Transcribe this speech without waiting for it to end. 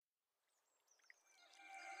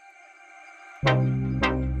Can't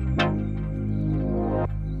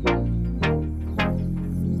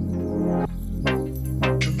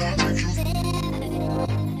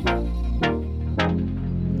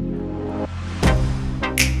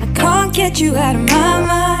get you out of my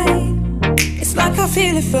mind. It's like I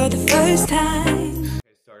feel it for the first time. Okay,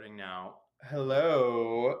 starting now.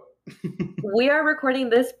 Hello. We are recording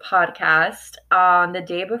this podcast on the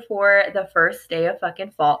day before the first day of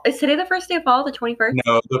fucking fall. Is today the first day of fall, the 21st?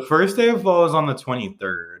 No, the first day of fall is on the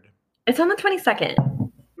 23rd. It's on the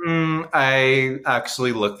 22nd. I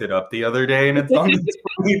actually looked it up the other day and it's on the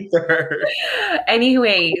 23rd.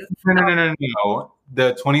 Anyways. No.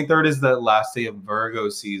 The 23rd is the last day of Virgo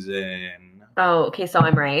season. Oh, okay, so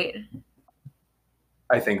I'm right.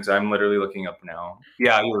 I think so. I'm literally looking up now.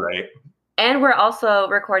 Yeah, you're right. And we're also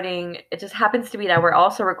recording, it just happens to be that we're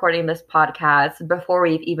also recording this podcast before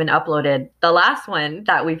we've even uploaded the last one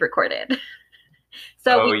that we've recorded.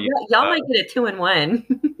 So y'all might get a 2-in-1.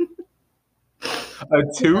 A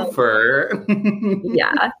twofer.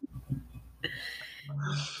 Yeah.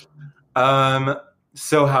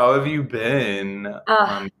 So how have you been?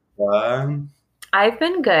 I've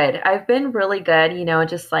been good. I've been really good,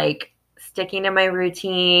 just like sticking to my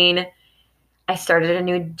routine. I started a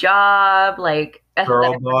new job, like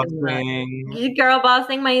girl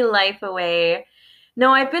bossing my life away.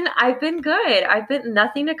 No, I've been good. I've been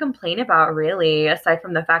nothing to complain about really, aside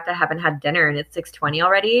from the fact I haven't had dinner and it's 6:20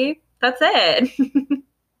 already. That's it.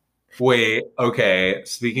 Wait, okay.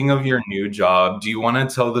 Speaking of your new job, do you want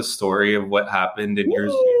to tell the story of what happened in your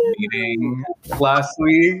Zoom meeting last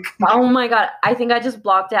week? Oh my God. I think I just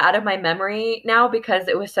blocked it out of my memory now because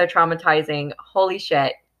it was so traumatizing. Holy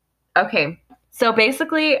shit. Okay. So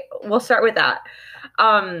basically, we'll start with that.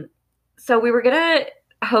 So we were going to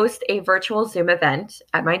host a virtual Zoom event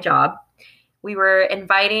at my job. We were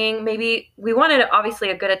inviting, we wanted obviously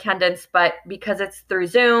a good attendance, but because it's through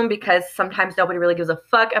Zoom, because sometimes nobody really gives a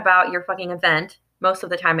fuck about your fucking event, most of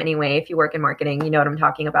the time anyway, if you work in marketing, you know what I'm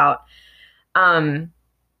talking about.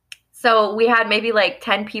 So we had maybe like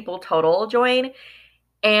 10 people total join,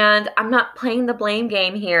 and I'm not playing the blame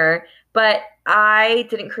game here, but I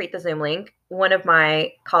didn't create the Zoom link. One of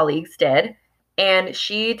my colleagues did, and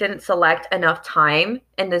she didn't select enough time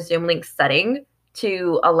in the Zoom link setting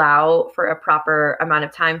to allow for a proper amount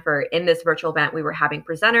of time for in this virtual event. We were having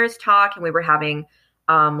presenters talk, and we were having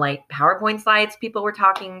like PowerPoint slides people were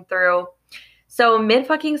talking through. So mid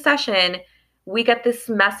fucking session, we get this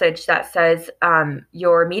message that says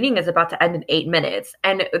your meeting is about to end in 8 minutes.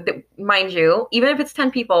 And mind you, even if it's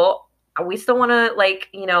 10 people, we still want to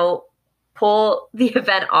pull the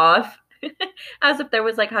event off as if there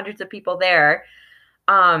was like hundreds of people there.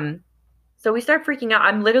 So we start freaking out.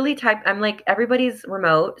 I'm literally everybody's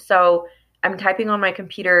remote. So I'm typing on my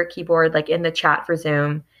computer keyboard, like in the chat for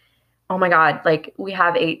Zoom. Oh my God, like we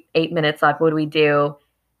have eight minutes left. What do we do?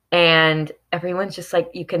 And everyone's just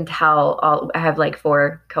like, you can tell I have like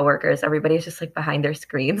 4 coworkers. Everybody's just like behind their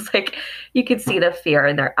screens. Like you can see the fear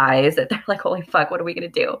in their eyes that they're like, holy fuck, what are we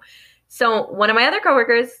going to do? So one of my other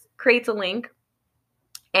coworkers creates a link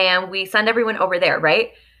and we send everyone over there,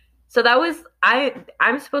 right? So that was,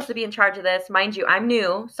 I'm supposed to be in charge of this. Mind you, I'm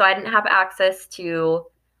new, so I didn't have access to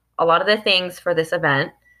a lot of the things for this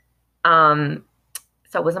event. So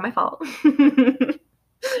it wasn't my fault,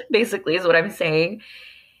 basically is what I'm saying.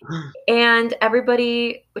 And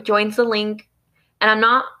everybody joins the link. And I'm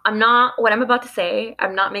not, what I'm about to say,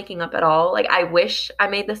 I'm not making up at all. Like, I wish I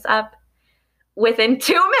made this up. Within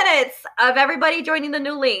 2 minutes of everybody joining the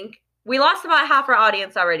new link, we lost about half our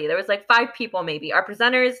audience already. There was like 5 people maybe. Our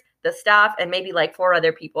presenters, the staff, and maybe like 4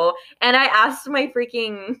 other people. And I asked my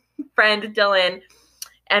freaking friend Dylan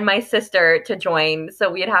and my sister to join so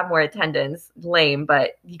we'd have more attendance. Lame,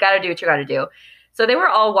 but you got to do what you got to do. So they were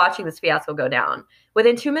all watching this fiasco go down.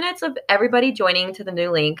 Within 2 minutes of everybody joining to the new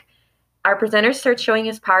link, our presenter starts showing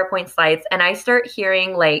his PowerPoint slides, and I start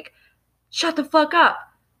hearing like, shut the fuck up.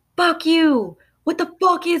 Fuck you. What the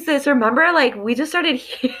fuck is this? Remember, like, we just started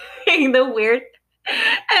hearing the weird,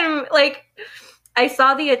 and like, I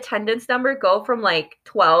saw the attendance number go from like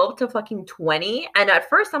 12 to fucking 20. And at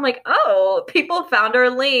first I'm like, oh, people found our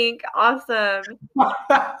link. Awesome.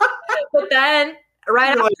 But then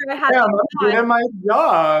right after I had doing my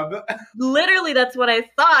job. Literally, that's what I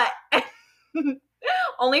thought.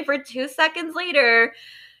 Only for 2 seconds later,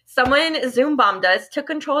 someone Zoom bombed us, took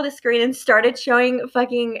control of the screen, and started showing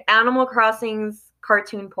fucking Animal Crossing's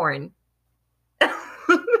cartoon porn.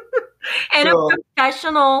 And a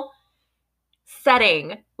professional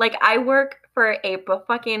setting. Like, I work for a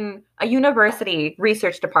university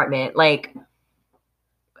research department. Like,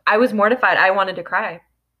 I was mortified. I wanted to cry.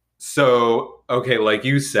 So, okay, like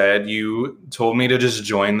you said, you told me to just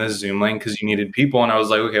join the Zoom link because you needed people, and I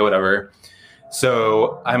was like, okay, whatever.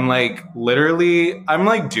 So I'm like, literally, I'm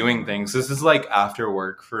like doing things. This is like after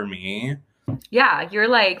work for me. Yeah, you're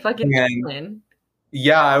like fucking And chilling.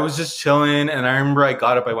 yeah, I was just chilling, and I remember I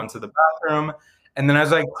got up, I went to the bathroom, and then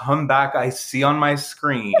as I come back, I see on my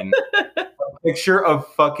screen a picture of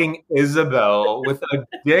fucking Isabel with a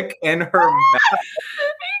dick in her mouth.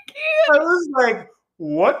 I was like,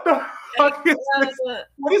 what the fuck is this?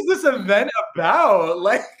 What is this event about?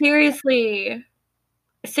 Like, Seriously.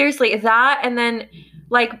 Seriously, is that? And then,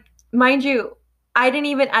 like, mind you, I didn't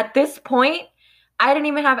even, at this point, I didn't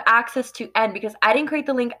even have access to end because I didn't create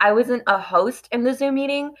the link. I wasn't a host in the Zoom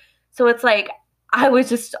meeting. So it's like, I was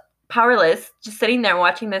just powerless, just sitting there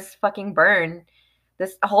watching this fucking burn.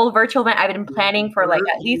 This whole virtual event I've been planning for like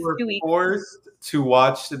at least 2 weeks. Forced to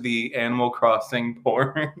watch the Animal Crossing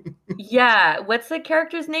porn. Yeah. What's the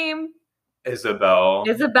character's name? Isabel.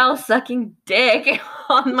 Isabel sucking dick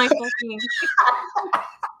on my fucking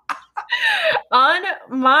on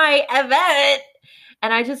my event.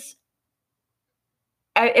 And I just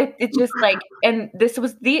it just like, and this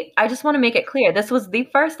was I just want to make it clear, this was the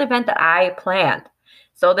first event that I planned.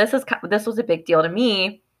 So this was a big deal to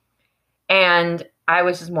me. And I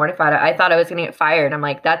was just mortified. I thought I was going to get fired. I'm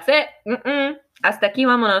like, that's it. Hasta aquí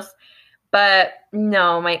vámonos. But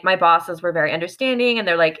no, my bosses were very understanding, and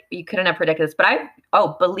they're like, you couldn't have predicted this. But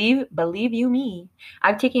believe you me,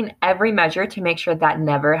 I've taken every measure to make sure that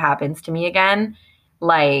never happens to me again.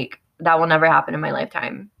 Like, that will never happen in my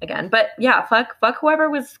lifetime again. But yeah, fuck whoever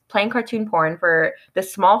was playing cartoon porn for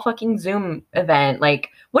this small fucking Zoom event. Like,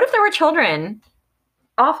 what if there were children?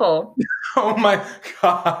 Awful. Oh my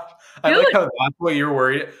God. I like how that's what you're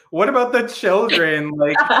worried. What about the children?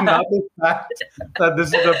 Like, not the fact that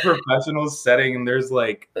this is a professional setting and there's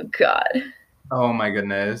like, oh God. Oh my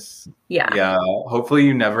goodness. Yeah. Yeah. Hopefully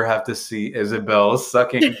you never have to see Isabel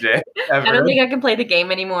sucking dick ever. I don't think I can play the game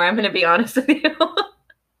anymore. I'm going to be honest with you.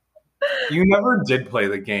 You never did play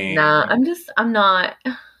the game. Nah, I'm not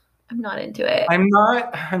into it.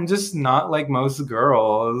 I'm just not like most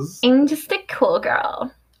girls. I'm just a cool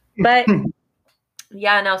girl. But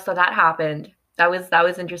yeah, no, so that happened. That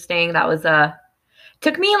was interesting. That was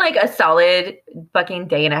took me like a solid fucking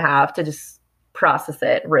day and a half to just process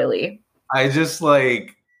it, really. I just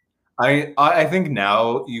like I think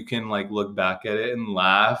now you can like look back at it and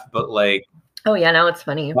laugh, but like, oh yeah, now it's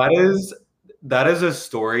funny. That is a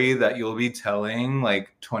story that you'll be telling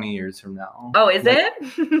like 20 years from now. Oh, is like, it?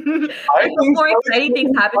 I think more exciting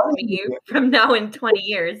things happen to me from now in 20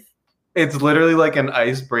 years. It's literally like an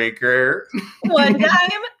icebreaker. One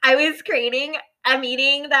time I was creating a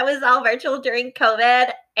meeting that was all virtual during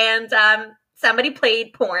COVID, and somebody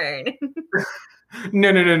played porn.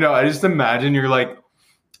 No. I just imagine you're like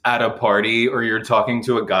at a party or you're talking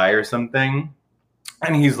to a guy or something,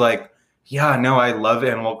 and he's like, yeah, no, I love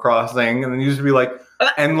Animal Crossing. And then you just be like,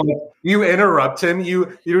 and like you interrupt him.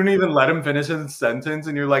 You don't even let him finish his sentence.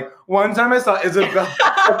 And you're like, one time I saw Isabel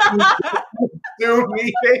Zoom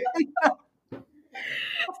meeting.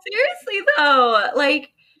 Seriously though,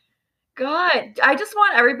 like, God, I just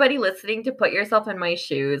want everybody listening to put yourself in my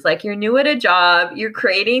shoes. Like, you're new at a job, you're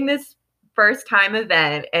creating this first time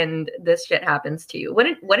event, and this shit happens to you.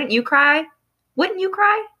 Wouldn't you cry? Wouldn't you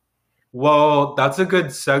cry? Well, that's a good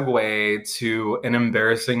segue to an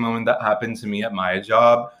embarrassing moment that happened to me at my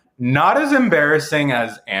job. Not as embarrassing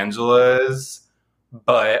as Angela's,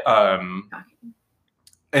 but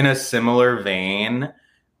in a similar vein.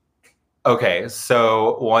 Okay,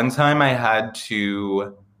 so one time I had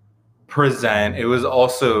to present, it was on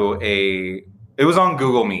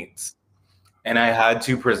Google Meets, and I had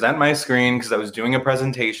to present my screen because I was doing a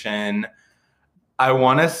presentation. I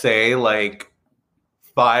want to say like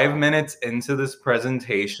 5 minutes into this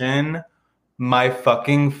presentation, my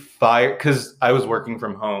fucking fire, because I was working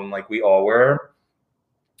from home like we all were,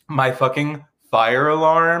 my fucking fire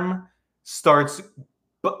alarm starts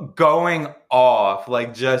going off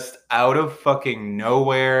like just out of fucking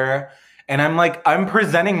nowhere. And I'm like, I'm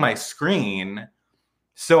presenting my screen,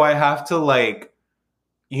 so I have to like,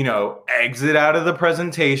 exit out of the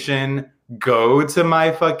presentation, go to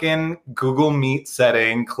my fucking Google Meet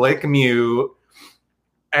setting, click mute.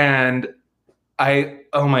 And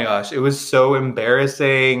oh my gosh, it was so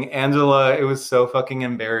embarrassing. Angela, it was so fucking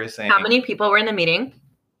embarrassing. How many people were in the meeting?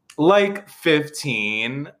 Like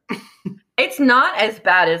 15. It's not as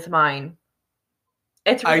bad as mine.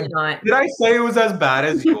 It's really not. Did I say it was as bad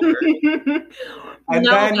as yours? And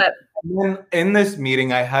then in this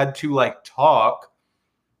meeting, I had to like talk.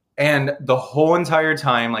 And the whole entire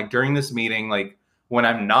time, like during this meeting, like when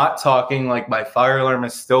I'm not talking, like my fire alarm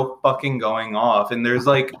is still fucking going off. And there's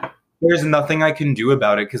nothing I can do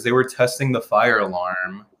about it because they were testing the fire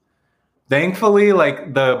alarm. Thankfully,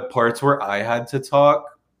 like the parts where I had to talk,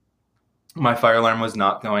 my fire alarm was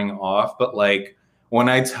not going off. But like when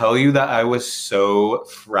I tell you that I was so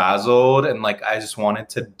frazzled and like I just wanted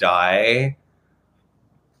to die.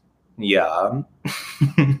 Yeah.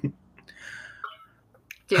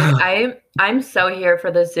 Dude, I'm so here for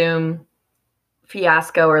the Zoom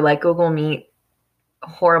fiasco or like Google Meet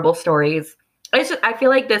horrible stories. I feel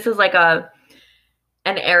like this is like an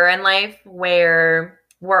era in life where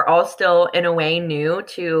we're all still in a way new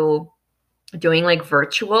to doing like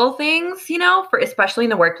virtual things, you know, for especially in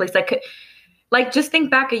the workplace. Like just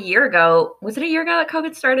think back a year ago. Was it a year ago that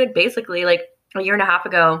COVID started? Basically, like a year and a half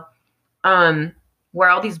ago, where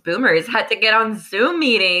all these boomers had to get on Zoom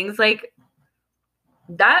meetings. Like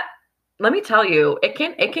that, let me tell you, it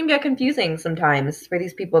can get confusing sometimes for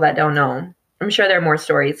these people that don't know. I'm sure there are more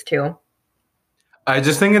stories too. I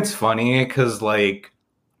just think it's funny because like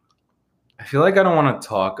I feel like I don't want to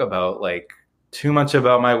talk about like too much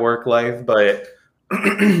about my work life, but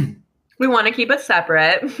we want to keep it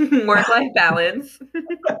separate. Work-life balance.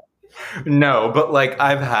 No, but like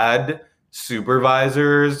I've had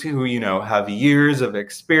supervisors who, you know, have years of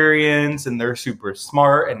experience and they're super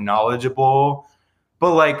smart and knowledgeable,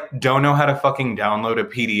 but like don't know how to fucking download a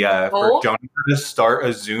PDF or don't know how to start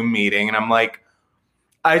a Zoom meeting. And I'm like,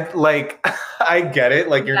 I get it.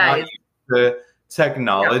 Like you're not used to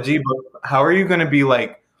technology, but how are you going to be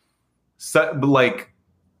like such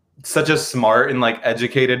a smart and like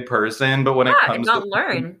educated person? But when it comes to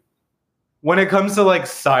learn. When it comes to like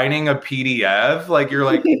signing a PDF, like you're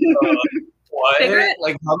like, what?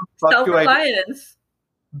 Like how the fuck do I?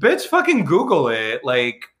 Bitch, fucking Google it.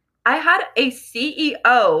 Like I had a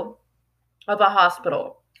CEO of a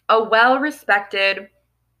hospital, a well-respected,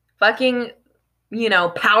 fucking, you know,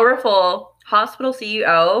 powerful hospital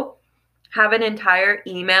CEO, have an entire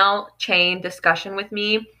email chain discussion with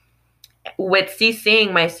me with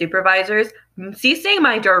CCing my supervisors, CCing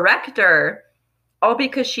my director, all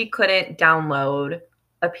because she couldn't download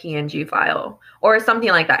a PNG file or something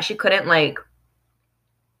like that. She couldn't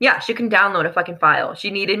she can download a fucking file.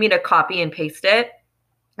 She needed me to copy and paste it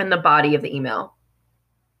in the body of the email.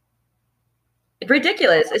 It's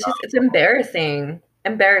ridiculous. It's embarrassing.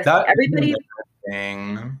 Embarrassing. Everybody.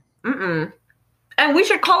 And we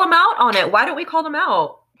should call them out on it. Why don't we call them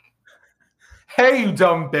out? Hey, you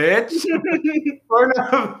dumb bitch. We're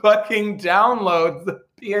not fucking download the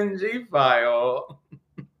PNG file.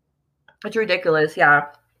 It's ridiculous, yeah.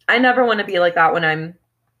 I never want to be like that when I'm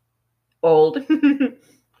old.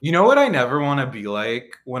 You know what I never want to be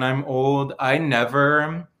like when I'm old? I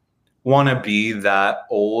never want to be that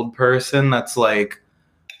old person that's like,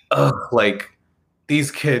 ugh, like, these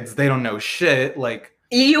kids, they don't know shit. Like,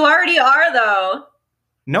 you already are, though.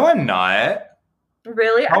 No, I'm not.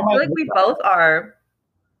 Really? I feel like we both are.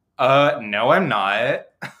 No, I'm not.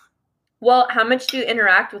 Well, how much do you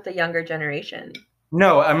interact with the younger generation?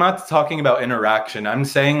 No, I'm not talking about interaction. I'm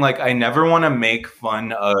saying like I never want to make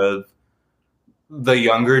fun of the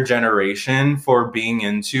younger generation for being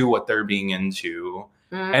into what they're being into.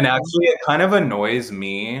 Mm-hmm. And actually it kind of annoys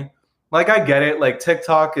me. Like I get it, like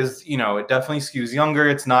TikTok is, you know, it definitely skews younger.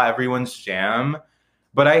 It's not everyone's jam.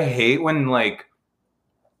 But I hate when like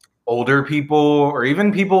older people or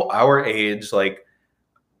even people our age like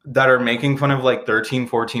that are making fun of like 13,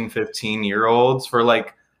 14, 15-year-olds for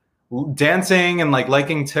like dancing and like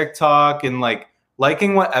liking TikTok and like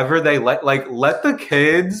liking whatever they like. Like let the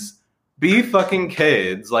kids be fucking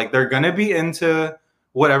kids. Like they're gonna be into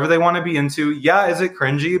whatever they want to be into. Yeah, is it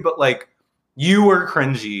cringy? But like you were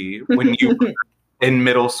cringy when you were in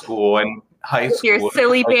middle school and high school. Your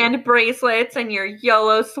silly band bracelets and your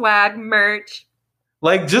YOLO swag merch.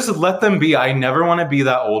 Like, just let them be. I never want to be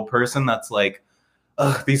that old person that's like,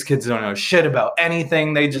 ugh, these kids don't know shit about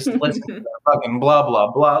anything. They just listen to fucking blah, blah,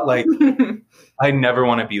 blah. Like, I never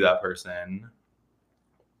want to be that person.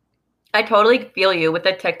 I totally feel you with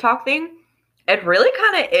the TikTok thing. It really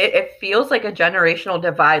kind of, it feels like a generational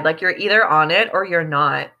divide. Like, you're either on it or you're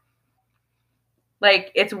not.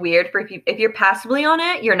 Like, it's weird for people. If you're passively on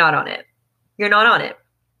it, you're not on it. You're not on it,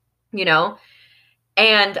 you know?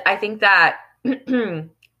 And I think that,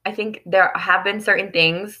 I think there have been certain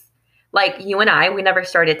things, like you and I, we never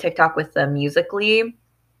started TikTok with the Musical.ly.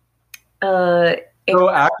 So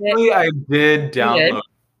actually, I did download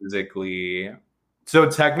Musical.ly. So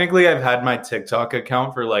technically, I've had my TikTok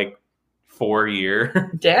account for like 4 years.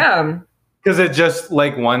 Damn. Because it just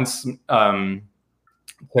like once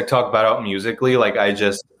TikTok bought out Musical.ly, like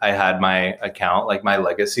I had my account, like my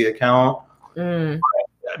legacy account.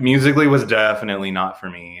 Musically was definitely not for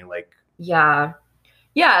me. Like, yeah.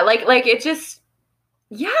 Yeah, like it just,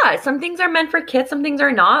 yeah, some things are meant for kids, some things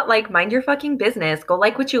are not. Like, mind your fucking business. Go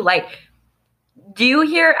like what you like. Do you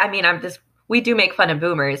hear? I mean, we do make fun of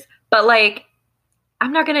boomers, but like,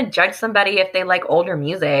 I'm not gonna judge somebody if they like older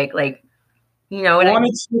music. Like, you know what I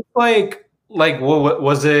mean? it's like what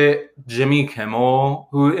was it? Jimmy Kimmel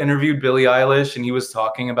who interviewed Billie Eilish, and he was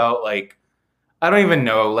talking about like, I don't even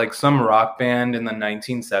know, like some rock band in the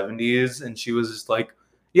 1970s, and she was just like,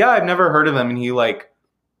 yeah, I've never heard of them, and he like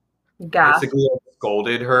Gas. basically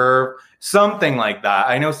scolded her, something like that.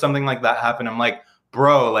 I know something like that happened. I'm like,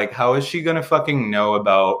 bro, like, how is she gonna fucking know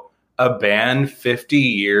about a band 50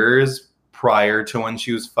 years prior to when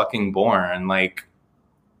she was fucking born? Like,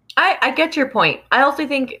 I get your point. I also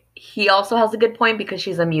think he also has a good point because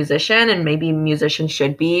she's a musician and maybe musicians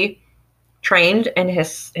should be trained in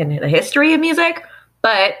the history of music.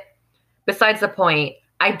 But besides the point,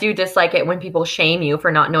 I do dislike it when people shame you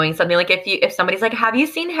for not knowing something. Like if somebody's like, "Have you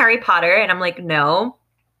seen Harry Potter?" and I'm like, "No,"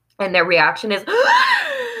 and their reaction is,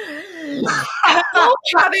 "Oh,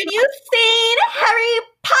 haven't you seen Harry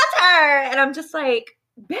Potter?" And I'm just like,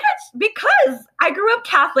 bitch, because I grew up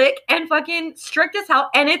Catholic and fucking strict as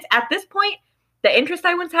hell. And it's at this point, the interest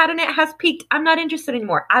I once had in it has peaked. I'm not interested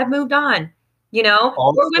anymore. I've moved on, you know?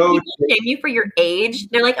 Also, or when people shame you for your age,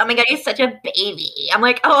 they're like, "Oh my God, you're such a baby." I'm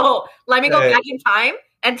like, oh, let me go back in time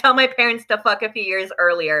and tell my parents to fuck a few years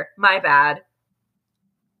earlier. My bad.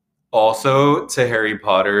 also to Harry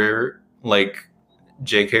Potter, like,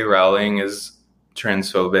 J.K. Rowling is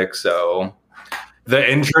transphobic, so the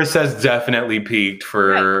interest has definitely peaked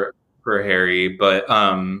for Harry, but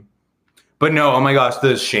no, oh my gosh,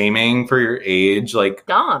 the shaming for your age, like,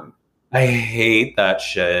 Dumb. I hate that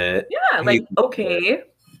shit. Yeah, like, okay,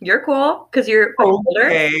 you're cool because you're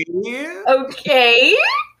older. Okay.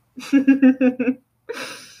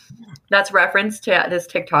 That's reference to this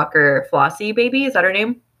TikToker Flossie baby. Is that her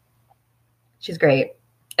name? She's great.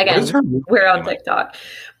 Again, we're on TikTok.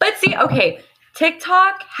 But see, okay,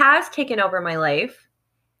 TikTok has taken over my life.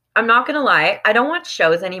 I'm not going to lie. I don't watch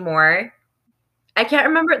shows anymore. I can't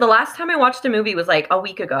remember. The last time I watched a movie was like a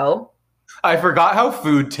week ago. I forgot how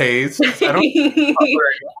food tastes. I don't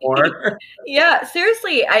anymore. Yeah,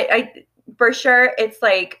 seriously. I for sure, it's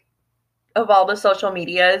like, of all the social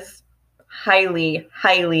medias, highly,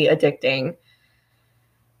 highly addicting.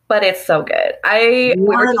 But it's so good. You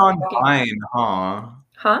weren't on Vine, huh?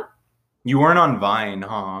 Huh? You weren't on Vine,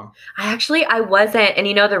 huh? I wasn't. And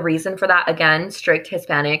you know the reason for that? Again, strict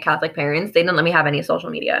Hispanic Catholic parents. They didn't let me have any social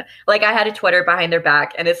media. Like, I had a Twitter behind their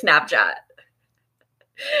back and a Snapchat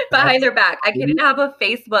behind their back. I couldn't have a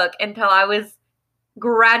Facebook until I was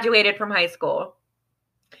graduated from high school.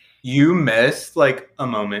 You missed like a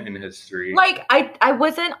moment in history. Like, I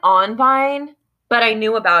wasn't on Vine, but I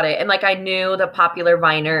knew about it. And like, I knew the popular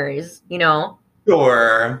Viners, you know?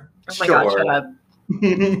 Sure. Oh my God, shut up.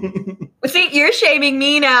 See, you're shaming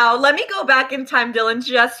me now. Let me go back in time, Dylan,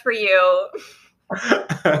 just for you.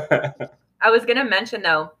 I was going to mention,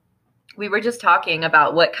 though, we were just talking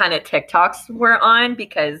about what kind of TikToks we're on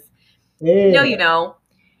because, you know,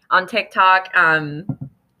 on TikTok,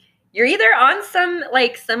 you're either on some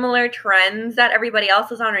like similar trends that everybody else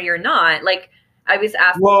is on or you're not. Like, I was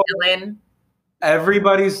asking Dylan.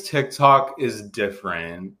 Everybody's TikTok is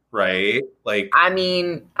different, right? Like, I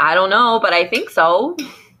mean, I don't know, but I think so.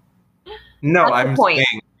 No, I'm saying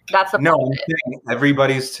that's the point. No, I'm saying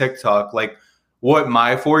everybody's TikTok, like what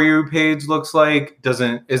my For You page looks like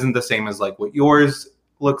isn't the same as like what yours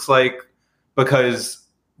looks like, because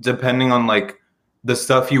depending on like the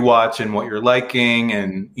stuff you watch and what you're liking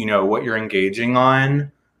and, you know, what you're engaging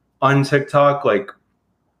on TikTok, like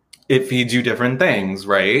it feeds you different things,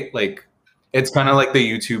 right? Like, it's kind of like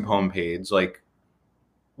the YouTube homepage. Like,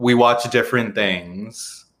 we watch different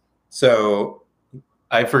things. So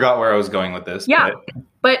I forgot where I was going with this. Yeah.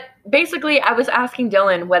 But basically, I was asking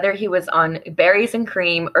Dylan whether he was on Berries and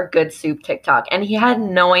Cream or Good Soup TikTok. And he had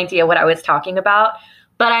no idea what I was talking about.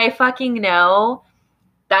 But I fucking know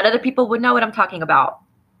that other people would know what I'm talking about.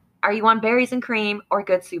 Are you on Berries and Cream or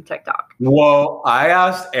Good Soup TikTok? Well, I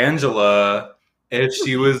asked Angela if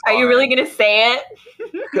she was. Are you really going to say it?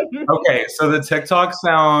 Okay, so the TikTok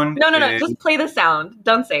sound. No. Just play the sound.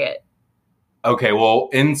 Don't say it. Okay, well,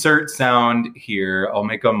 insert sound here. I'll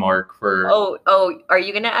make a mark for. Oh, are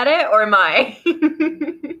you going to edit or am I?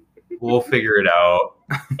 We'll figure it out.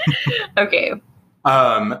 Okay.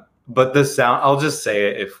 But the sound, I'll just say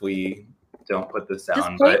it if we don't put the sound.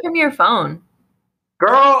 Just play it from your phone.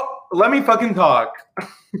 Girl, let me fucking talk.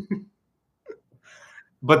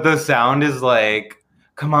 But the sound is like,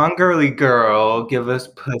 come on, girly girl, give us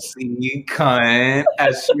pussy, cunt,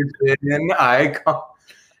 estrogen, icon.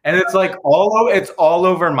 And it's like it's all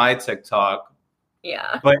over my TikTok.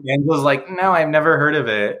 Yeah. But Angela's like, no, I've never heard of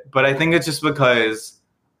it. But I think it's just because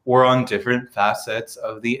we're on different facets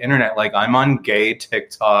of the internet. Like I'm on gay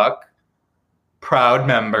TikTok, proud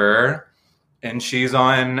member, and she's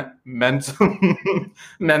on mental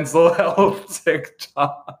health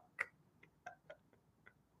TikTok.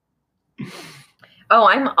 Oh,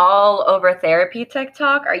 I'm all over therapy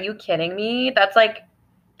TikTok. Are you kidding me? That's like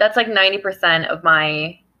 90% of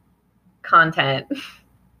my content.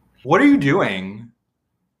 What are you doing?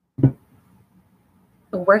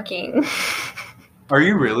 Working. Are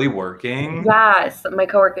you really working? Yes, my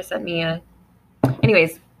coworker sent me a.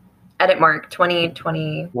 Anyways, edit mark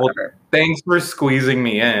 2020 whatever. Thanks for squeezing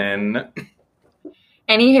me in.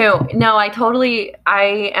 Anywho, no,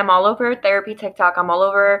 I am all over therapy TikTok. I'm all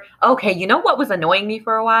over. Okay, you know what was annoying me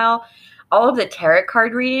for a while? All of the tarot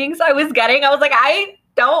card readings I was getting. I was like, I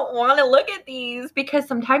don't want to look at these because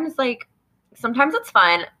sometimes it's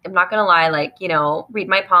fun. I'm not gonna lie, like, you know, read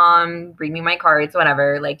my palm, read me my cards,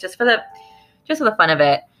 whatever, like just for the fun of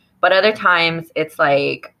it. But other times it's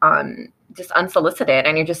like just unsolicited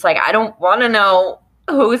and you're just like, I don't want to know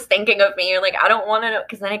who's thinking of me. You're like, I don't want to know,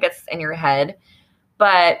 because then it gets in your head.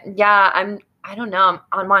 But yeah, I don't know.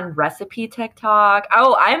 I'm on recipe TikTok.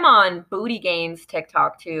 Oh, I'm on booty gains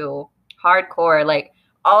TikTok too. Hardcore. Like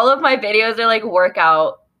all of my videos are like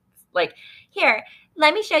workout. Like, here,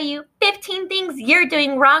 let me show you 15 things you're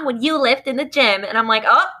doing wrong when you lift in the gym. And I'm like,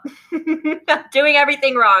 oh, I'm doing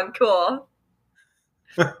everything wrong. Cool.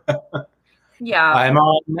 Yeah. I'm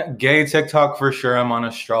on gay TikTok for sure. I'm on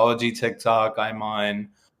astrology TikTok.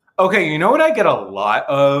 Okay, you know what I get a lot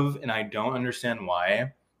of, and I don't understand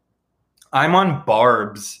why? I'm on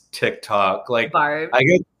Barb's TikTok. Like, Barb. I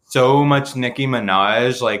get so much Nicki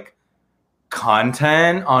Minaj, like,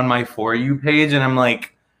 content on my For You page, and I'm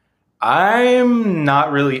like, I'm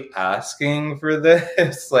not really asking for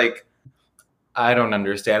this. Like, I don't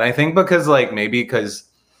understand. I think because, like, maybe because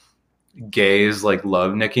gays, like,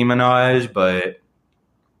 love Nicki Minaj, but...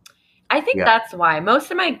 I think that's why.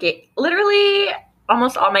 Most of my literally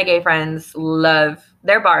almost all my gay friends love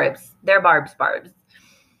their Barbs. They're Barbs.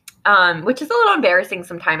 Which is a little embarrassing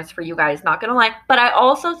sometimes for you guys, not gonna lie. But I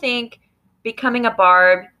also think becoming a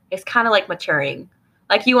Barb is kind of like maturing.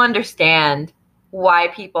 Like you understand why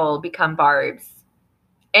people become Barbs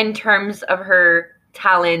in terms of her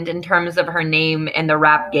talent, in terms of her name in the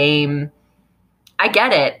rap game. I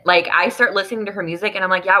get it. Like I start listening to her music and I'm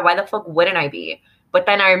like, yeah, why the fuck wouldn't I be? But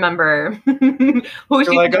then I remember who she's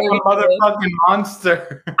like, I'm a motherfucking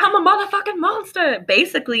monster. I'm a motherfucking monster.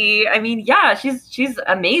 Basically, I mean, yeah, she's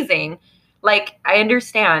amazing. Like, I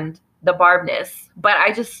understand the Barbness, but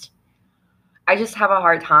I just have a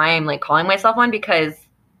hard time like calling myself one because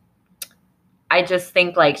I just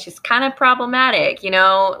think like she's kind of problematic, you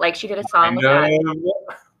know? Like she did a song with that.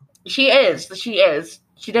 She is.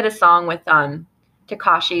 She did a song with Tekashi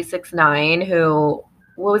 6ix9ine, who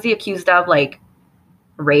what was he accused of? Like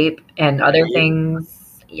rape and other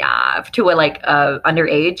things, to a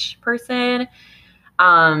underage person.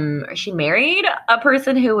 She married a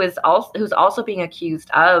person who's also being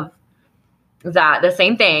accused of the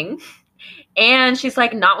same thing, and she's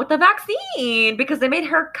like not with the vaccine because they made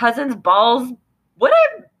her cousin's balls.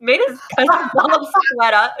 Made his cousin's balls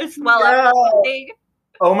swell up.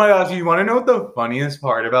 Oh my gosh, you want to know what the funniest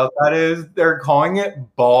part about that is? They're calling it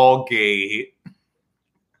Ballgate.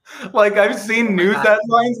 Like, I've seen news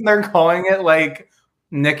headlines and they're calling it, like,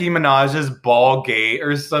 Nicki Minaj's Ballgate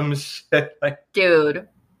or some shit. Like, dude,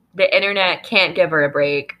 the internet can't give her a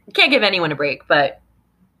break. Can't give anyone a break, but,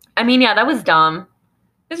 I mean, yeah, that was dumb.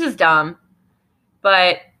 This is dumb.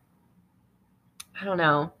 But, I don't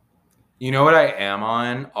know. You know what I am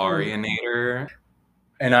on? Arianator.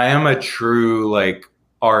 And I am a true, like,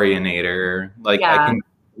 Arianator. Like, I can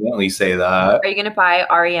definitely say that. Are you going to buy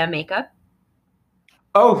Aria makeup?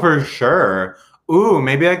 Oh, for sure. Ooh,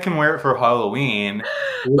 maybe I can wear it for Halloween.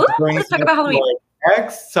 Let's talk about Halloween.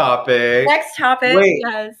 Next topic. Wait,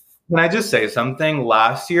 yes. Can I just say something?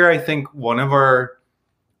 Last year, I think one of our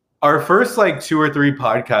first like 2 or 3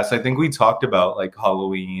 podcasts, I think we talked about like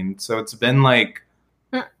Halloween. So it's been like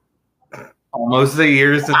almost a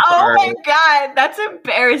year since. Oh my God, that's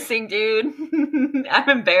embarrassing, dude. I'm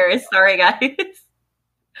embarrassed. Sorry, guys.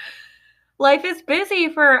 Life is busy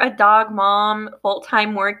for a dog mom,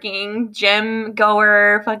 full-time working, gym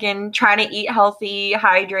goer, fucking trying to eat healthy,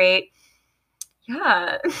 hydrate.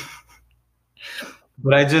 Yeah.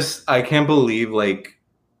 But I can't believe like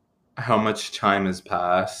how much time has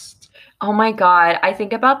passed. Oh my God. I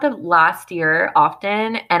think about the last year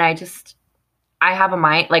often, and I have a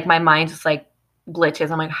mind, like my mind just like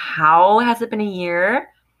glitches. I'm like, how has it been a year?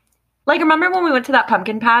 Like, remember when we went to that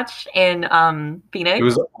pumpkin patch in It Phoenix?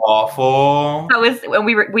 was awful. That was when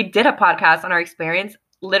we did a podcast on our experience.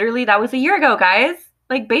 Literally, that was a year ago, guys.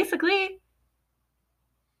 Like, basically.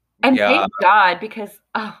 And Yeah. thank God, because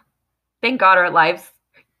thank God our lives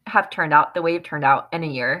have turned out the way it turned out in a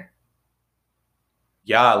year.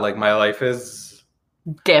 Yeah, like my life is,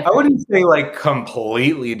 I Different. wouldn't say like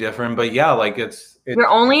completely different, but yeah, like We're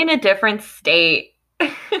only in a different state.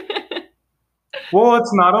 well,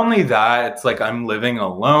 it's not only that, it's like I'm living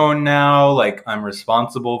alone now, like I'm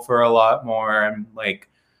responsible for a lot more. I'm like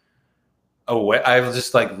away, I've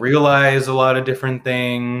just like realized a lot of different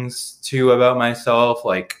things too about myself.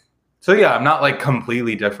 Like, so yeah, I'm not like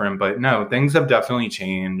completely different, but no, things have definitely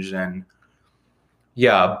changed. And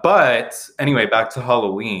yeah, but anyway, back to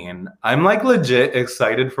Halloween. I'm like legit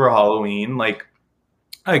excited for Halloween. Like,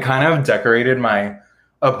 I kind of decorated my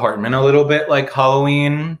apartment a little bit like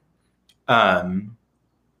Halloween. Um,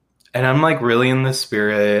 and I'm like really in the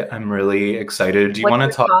spirit. I'm really excited. Do you What's want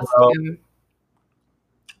your to talk about? costume?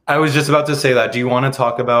 I was just about to say that. Do you want to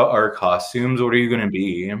talk about our costumes? What are you going to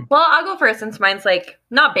be? Well, I'll go first since mine's like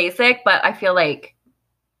not basic, but I feel like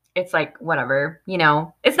it's like whatever, you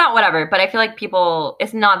know. It's not whatever, but I feel like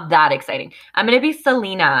it's not that exciting. I'm gonna be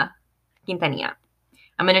Selena Quintanilla.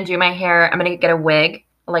 I'm gonna do my hair. I'm gonna get a wig,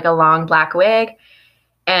 like a long black wig,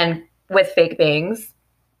 and with fake bangs,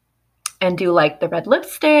 and do like the red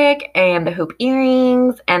lipstick and the hoop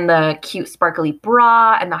earrings and the cute sparkly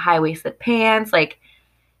bra and the high waisted pants. Like,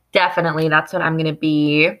 definitely, that's what I'm gonna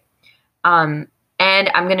be. Um,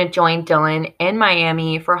 and I'm going to join Dylan in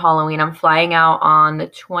Miami for Halloween. I'm flying out on the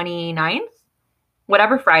 29th,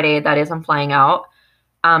 whatever Friday that is, I'm flying out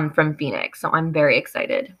from Phoenix. So I'm very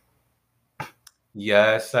excited.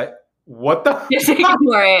 Yes. What the? Just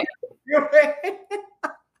ignore it.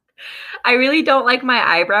 I really don't like my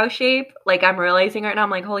eyebrow shape. Like, I'm realizing right now,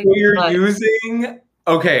 I'm like, holy So you're fuck. using,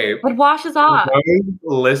 okay. It washes off. For those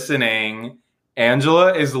listening,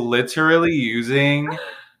 Angela is literally using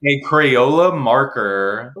a Crayola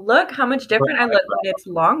marker. Look how much different I look when it's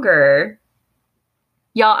longer.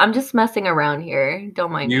 Y'all, I'm just messing around here.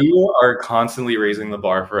 Don't mind me. You are constantly raising the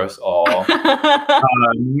bar for us all.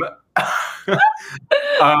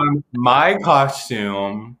 My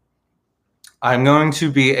costume, I'm going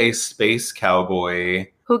to be a space cowboy.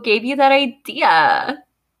 Who gave you that idea?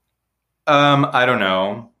 I don't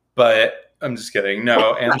know, but I'm just kidding.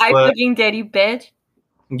 No, I Angela. fucking did, you bitch.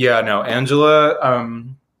 Yeah, no, Angela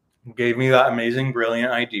gave me that amazing,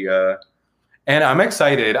 brilliant idea. And I'm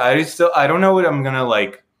excited. I don't know what I'm gonna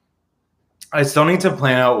like. I still need to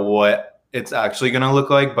plan out what it's actually gonna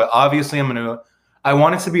look like, but obviously I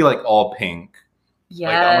want it to be like all pink. Yeah.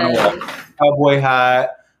 Like I'm gonna wear a cowboy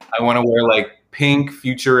hat. I want to wear like pink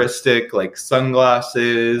futuristic like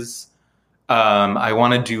sunglasses. I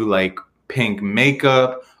want to do like pink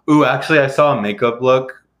makeup. Ooh, actually I saw a makeup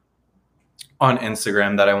look on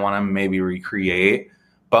Instagram that I want to maybe recreate,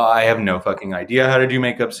 but I have no fucking idea how to do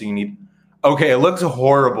makeup. So okay, it looks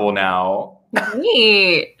horrible now.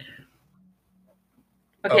 Neat.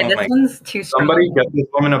 Okay, this one's too strong. Somebody get this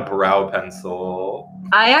woman a brow pencil.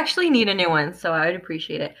 I actually need a new one, so I would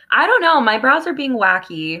appreciate it. I don't know, my brows are being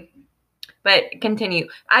wacky, but continue.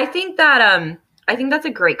 I think that's a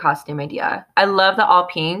great costume idea. I love the all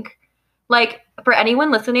pink. Like, for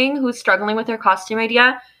anyone listening who's struggling with their costume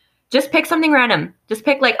idea, just pick something random. Just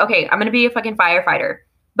pick like, okay, I'm gonna be a fucking firefighter,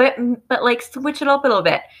 but like switch it up a little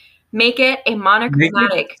bit. Make it a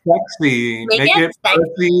monochromatic. Sexy. Make it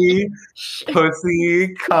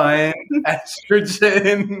pussy, cunt,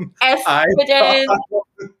 estrogen.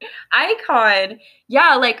 Icon.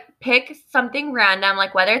 Yeah, like pick something random,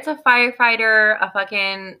 like whether it's a firefighter, a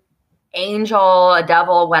fucking angel, a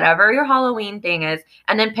devil, whatever your Halloween thing is,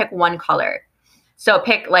 and then pick one color. So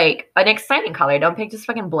pick like an exciting color. Don't pick just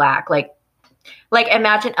fucking black. Like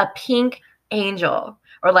imagine a pink angel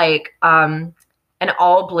or like an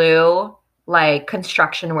all blue like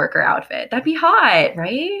construction worker outfit. That'd be hot,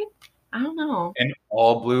 right? I don't know. An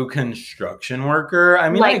all blue construction worker? I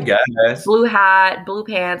mean, like, I guess. Blue hat, blue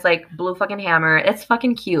pants, like blue fucking hammer. It's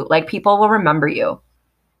fucking cute. Like people will remember you.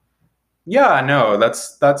 Yeah, no,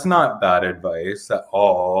 that's not bad advice at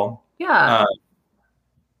all. Yeah.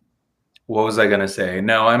 What was I gonna say?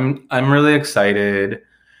 No, I'm really excited.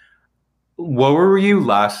 What were you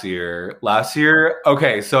last year?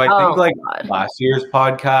 Okay, so I think like last year's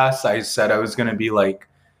podcast, I said I was gonna be like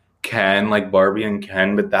Ken, like Barbie and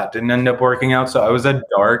Ken, but that didn't end up working out. So I was a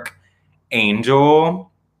dark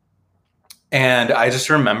angel. And I just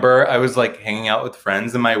remember I was like hanging out with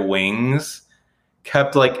friends and my wings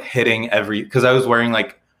kept like hitting because I was wearing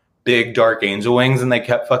like big dark angel wings and they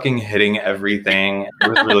kept fucking hitting everything. It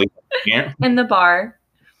was really funny. In the bar.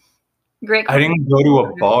 Great. I didn't go to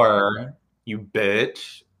a bar, you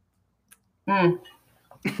bitch.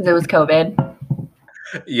 Because it was COVID.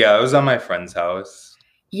 Yeah, I was at my friend's house.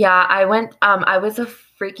 Yeah, I went, I was a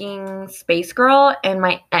freaking space girl, and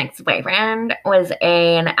my ex-boyfriend was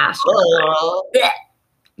an astronaut.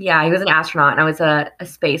 Yeah, he was an astronaut, and I was a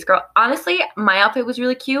space girl. Honestly, my outfit was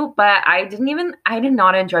really cute, but I did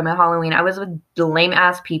not enjoy my Halloween. I was with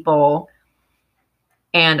lame-ass people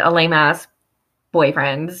and a lame-ass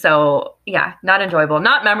boyfriend. So, yeah, not enjoyable.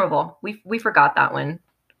 Not memorable. We forgot that one.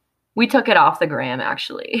 We took it off the gram,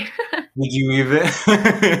 actually. Did you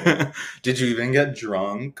even get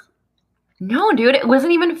drunk? No, dude, it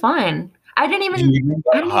wasn't even fun. I didn't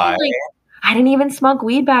even smoke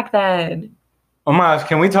weed back then. Oh my gosh,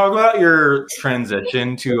 can we talk about your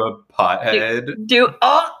transition to a pothead?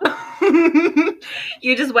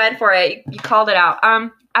 You just went for it. You called it out.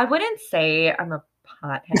 I wouldn't say I'm a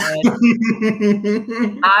pothead.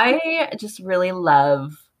 I just really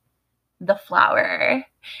love the flower.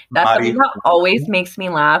 That's something that always makes me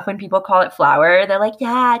laugh when people call it flower. They're like,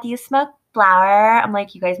 yeah, do you smoke flower? I'm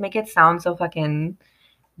like, you guys make it sound so fucking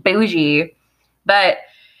bougie. But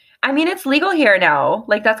I mean, it's legal here now.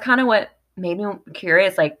 Like, that's kind of what made me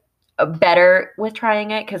curious, like, better with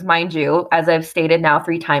trying it. Because mind you, as I've stated now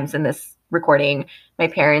 3 times in this recording, my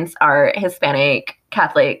parents are Hispanic,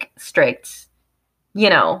 Catholic, strict,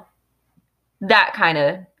 that kind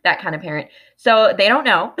of parent. So they don't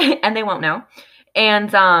know and they won't know. And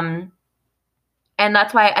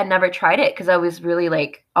that's why I never tried it, because I was really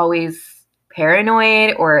like always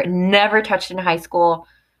paranoid, or never touched it in high school.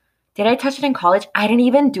 Did I touch it in college? I didn't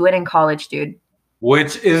even do it in college, dude.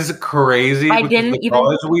 Which is crazy. I didn't even.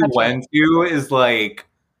 College we went to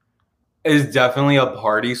is definitely a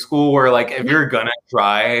party school where, like, if you're gonna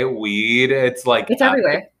try weed, it's like it's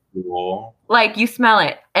everywhere. Cool. Like, you smell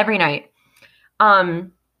it every night.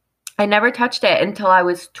 I never touched it until I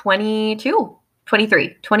was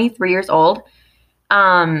 23 years old.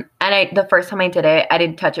 And the first time I did it, I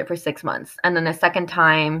didn't touch it for 6 months. And then the second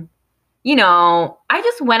time, I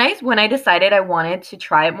just, when I decided I wanted to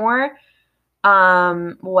try it more,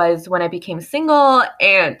 was when I became single,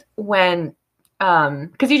 and when,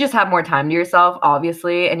 cause you just have more time to yourself,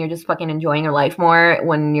 obviously, and you're just fucking enjoying your life more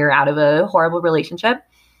when you're out of a horrible relationship,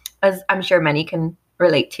 as I'm sure many can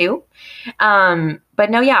relate to. But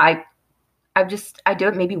no, yeah, I do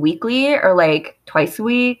it maybe weekly, or like twice a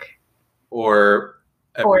week, or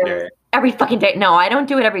every day. Every fucking day. No, I don't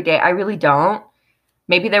do it every day. I really don't.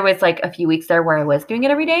 Maybe there was like a few weeks there where I was doing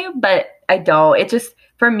it every day, but I don't. It just,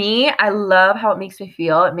 for me, I love how it makes me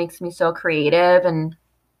feel. It makes me so creative. And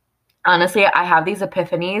honestly, I have these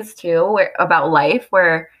epiphanies too about life,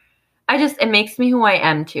 where it makes me who I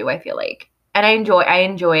am too, I feel like. And I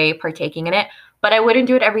enjoy partaking in it. But I wouldn't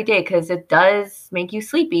do it every day, because it does make you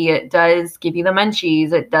sleepy. It does give you the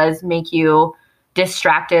munchies. It does make you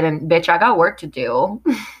distracted, and bitch, I got work to do.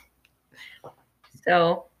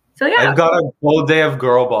 So yeah. I've got a whole day of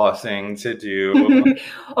girl bossing to do.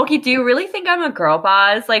 Okay, do you really think I'm a girl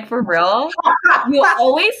boss? Like, for real? You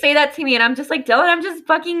always say that to me, and I'm just like, Dylan, I'm just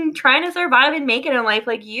fucking trying to survive and make it in life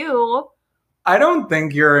like you. I don't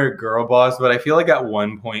think you're a girl boss, but I feel like at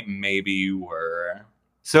one point maybe you were.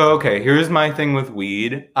 So, okay, here's my thing with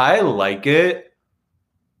weed. I like it,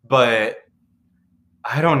 but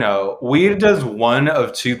I don't know. Weed does one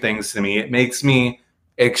of 2 things to me. It makes me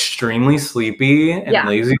extremely sleepy and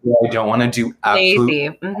lazy, where I don't want to do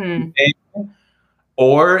absolutely anything.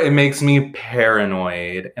 Or it makes me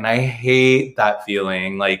paranoid, and I hate that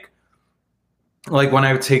feeling. Like when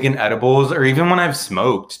I've taken edibles, or even when I've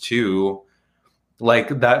smoked too.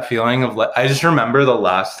 Like, that feeling of, I just remember the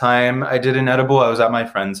last time I did an edible, I was at my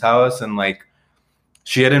friend's house, and like,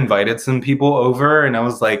 she had invited some people over, and I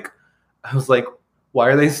was like, why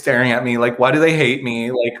are they staring at me? Like, why do they hate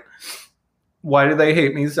me? Like, why do they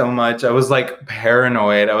hate me so much? I was like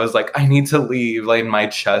paranoid. I was like, I need to leave. Like, my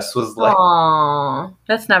chest was like, oh,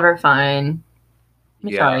 that's never fun.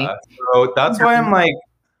 Sorry. So that's why I'm like,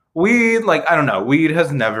 weed, like, I don't know. Weed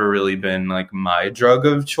has never really been like my drug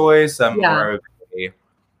of choice. I'm more of a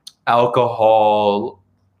alcohol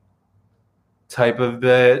type of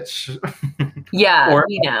bitch.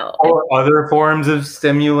 Yeah, or other forms of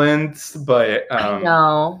stimulants, but I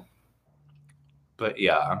know. But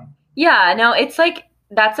yeah. Yeah, no, it's like,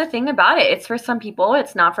 that's the thing about it. It's for some people,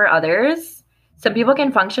 it's not for others. Some people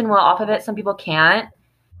can function well off of it, some people can't.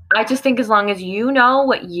 I just think as long as you know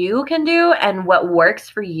what you can do and what works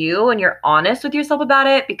for you and you're honest with yourself about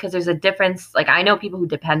it, because there's a difference. Like, I know people who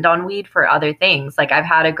depend on weed for other things. Like, I've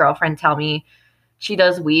had a girlfriend tell me she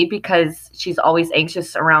does weed because she's always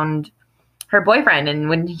anxious around her boyfriend, and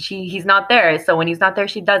when he's not there. So when he's not there,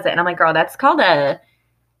 she does it. And I'm like, girl, that's called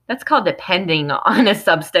depending on a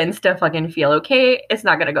substance to fucking feel okay. It's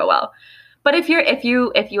not gonna go well. But if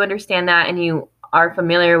you understand that and you are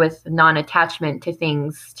familiar with non-attachment to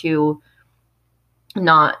things, to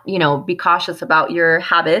not, be cautious about your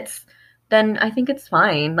habits, then I think it's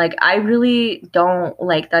fine. Like, I really don't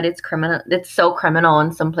like that it's criminal. It's so criminal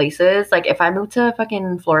in some places. Like, if I move to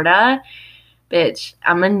fucking Florida, bitch,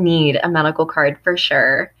 I'm gonna need a medical card for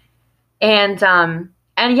sure. And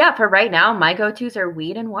yeah, for right now, my go-tos are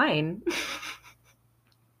weed and wine.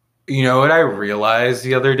 You know what I realized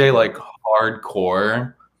the other day, like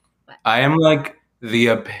hardcore? I am like the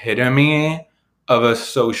epitome of a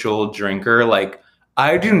social drinker. Like,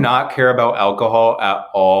 I do not care about alcohol at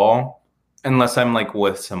all unless I'm like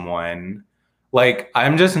with someone. Like,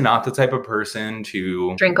 I'm just not the type of person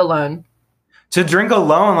to Drink alone. drink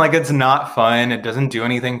alone. Like, it's not fun. It doesn't do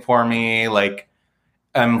anything for me. Like,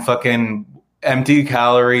 I'm fucking empty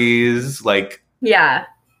calories. Like, Yeah.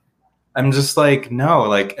 I'm just like, no,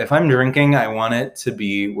 like if I'm drinking, I want it to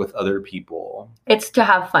be with other people. It's to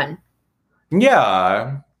have fun,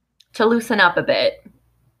 Yeah. to loosen up a bit.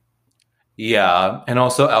 Yeah. And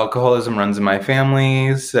also alcoholism runs in my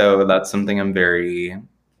family, so that's something I'm very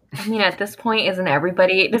I mean, at this point, doesn't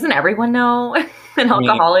everyone know an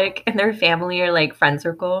alcoholic and their family or like friend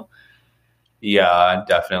circle? Yeah,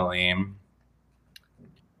 definitely.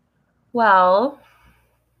 Well,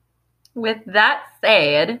 with that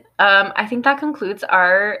said, I think that concludes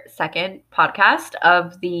our second podcast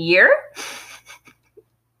of the year.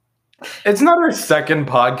 It's not our second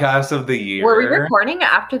podcast of the year. Were we recording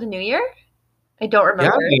after the new year? I don't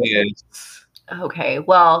remember. Yeah, it is. Okay,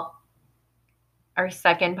 well, our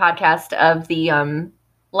second podcast of the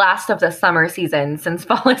last of the summer season, since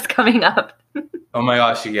fall is coming up. Oh my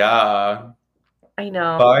gosh, yeah. I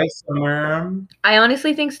know. Bye, summer. I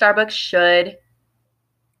honestly think Starbucks should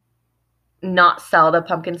not sell the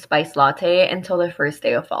pumpkin spice latte until the first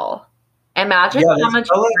day of fall. Imagine how much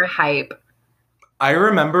more hype. I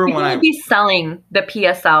remember People would be selling the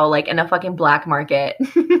PSL like in a fucking black market.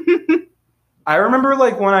 I remember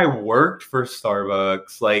like when I worked for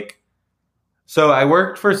Starbucks, like, so I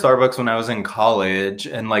worked for Starbucks when I was in college,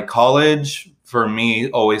 and like college for me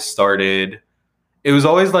always started, it was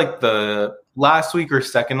always like the last week or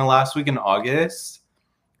second to last week in August.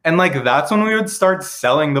 And like that's when we would start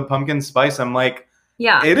selling the pumpkin spice. I'm like,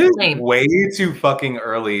 yeah, it is way too fucking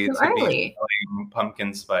early be selling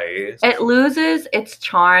pumpkin spice. It loses its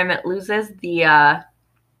charm. It loses the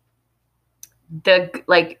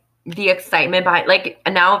excitement behind, like,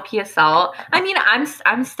 now PSL. I mean,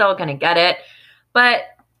 I'm still gonna get it, but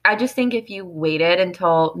I just think if you waited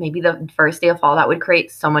until maybe the first day of fall, that would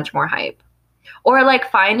create so much more hype. Or like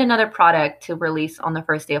find another product to release on the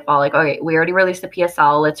first day of fall. Like, okay, we already released the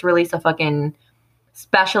PSL. Let's release a fucking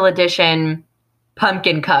special edition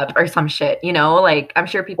pumpkin cup or some shit. Like, I'm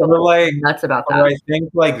sure people are like nuts about that. I think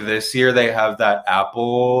like this year they have that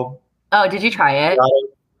apple. Oh, did you try it?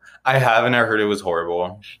 I haven't. I heard it was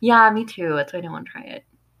horrible. Yeah, me too. That's why I didn't want to try it.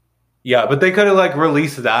 Yeah, but they could have like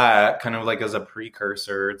released that kind of like as a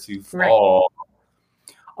precursor to fall. Right.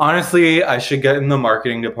 Honestly, I should get in the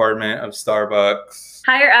marketing department of Starbucks.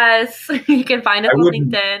 Hire us. You can find us on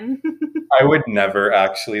LinkedIn. I would never,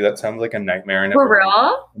 actually. That sounds like a nightmare. For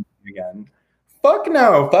real? Again. Fuck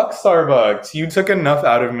no. Fuck Starbucks. You took enough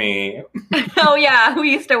out of me. Oh, yeah.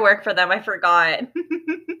 We used to work for them. I forgot.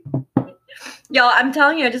 Yo, I'm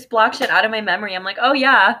telling you, I just blocked shit out of my memory. I'm like, oh,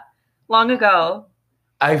 yeah. Long ago.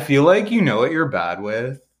 I feel like you know what you're bad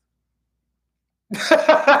with.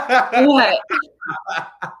 What?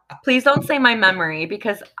 Please don't say my memory,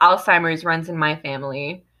 because Alzheimer's runs in my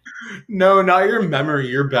family. No, not your memory.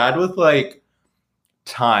 You're bad with like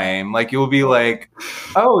time. Like you'll be like,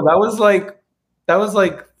 oh, that was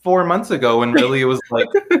like 4 months ago, when really it was like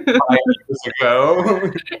 5 years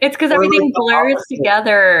ago. It's because everything like blurs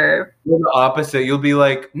together. The opposite. You'll be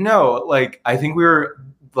like, no, like I think we were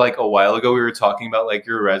like a while ago we were talking about like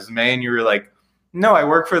your resume, and you were like, no, I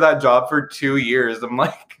worked for that job for 2 years. I'm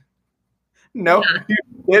like, no, yeah.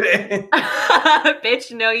 You didn't.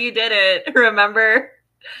 Bitch, no, you didn't. Remember?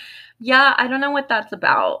 Yeah, I don't know what that's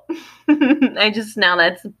about. Now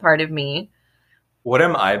that's part of me. What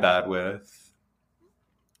am I bad with?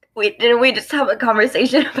 Wait, didn't we just have a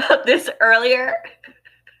conversation about this earlier?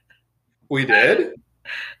 We did?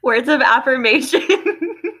 Words of affirmation.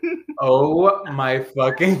 Oh my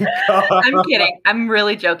fucking god. I'm kidding. I'm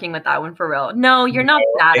really joking with that one for real. No, you're not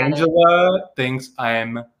bad at it. Angela thinks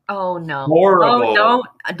I'm Oh no. horrible. Oh,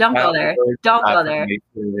 don't go at there. word Don't go there.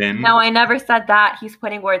 affirmation. No, I never said that. He's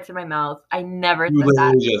putting words in my mouth. I never You said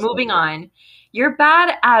that. literally just Moving said it. on. You're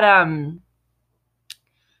bad at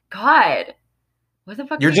God. What the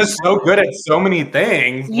fuck? You're just so good at so many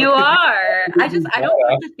things. You Look at are. I don't Yeah.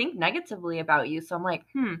 like to think negatively about you. So I'm like,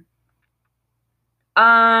 you're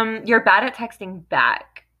bad at texting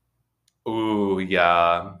back. Ooh,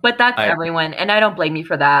 yeah. But that's everyone, and I don't blame you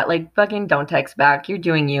for that. Like, fucking don't text back. You're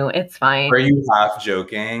doing you. It's fine. Are you half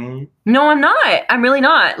joking? No, I'm not. I'm really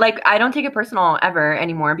not. Like, I don't take it personal ever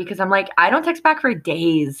anymore because I'm like, I don't text back for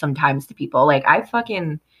days sometimes to people. Like, I'm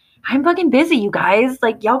fucking busy, you guys.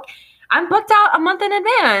 Like, y'all, I'm booked out a month in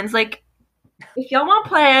advance. Like, if y'all want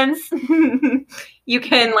plans, you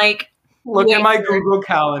can, like, Look at my Google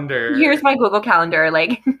Calendar. Here's my Google Calendar.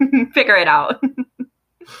 Like, figure it out.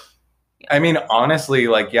 I mean, honestly,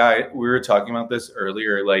 like, yeah, we were talking about this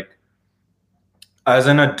earlier. Like, as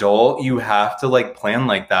an adult, you have to, like, plan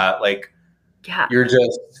like that. Like, yeah,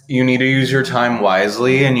 you need to use your time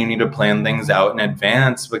wisely and you need to plan things out in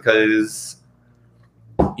advance because,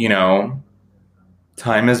 you know,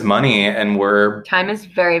 time is money and time is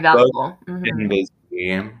very valuable.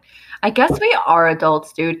 Busy. I guess we are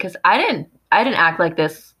adults, dude, because I didn't act like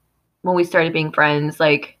this when we started being friends.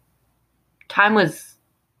 Like, time was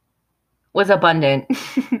abundant.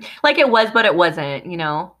 Like, it was, but it wasn't, you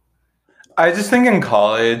know? I just think in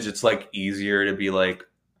college, it's, like, easier to be like,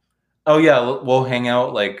 oh, yeah, we'll hang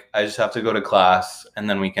out. Like, I just have to go to class and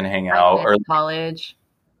then we can hang out. Or college.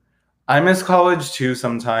 I miss college, too,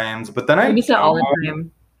 sometimes. But then I miss it all the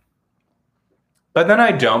time. But then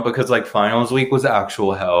I don't because, like, finals week was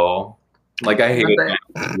actual hell. Like, I hated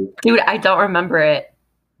it. Dude, I don't remember it.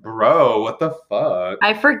 Bro, what the fuck?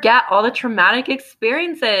 I forget all the traumatic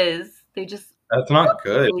experiences. That's not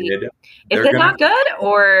good, dude. Is it not good,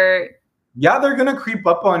 or? Yeah, they're gonna creep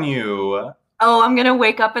up on you. Oh, I'm gonna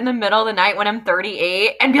wake up in the middle of the night when I'm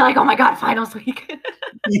 38 and be like, oh my god, finals week.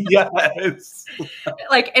 Yes.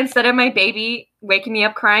 Like, instead of my baby waking me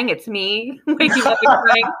up crying, it's me waking up and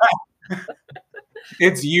crying.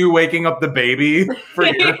 It's you waking up the baby for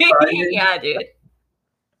your crying. Yeah, dude.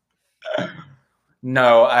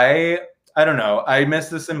 No, I don't know. I miss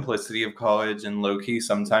the simplicity of college, and low-key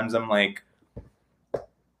sometimes I'm like,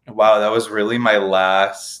 wow, that was really my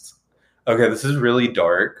last. Okay, this is really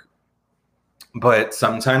dark. But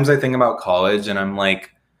sometimes I think about college and I'm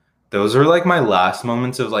like, those are like my last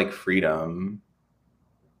moments of like freedom.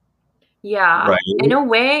 Yeah. Right? In a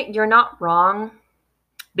way, you're not wrong,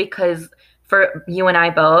 because for you and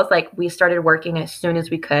I both, like, we started working as soon as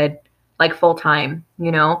we could, like, full time,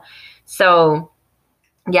 you know? So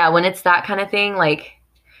yeah, when it's that kind of thing, like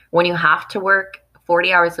when you have to work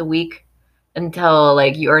 40 hours a week until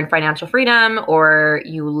like you earn financial freedom or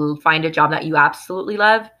you find a job that you absolutely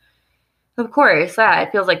love, of course, yeah,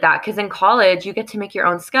 it feels like that. Because in college, you get to make your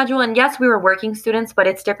own schedule. And yes, we were working students, but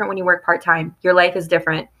it's different when you work part-time. Your life is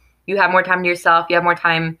different. You have more time to yourself. You have more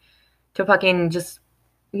time to fucking just,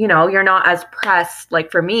 you know, you're not as pressed.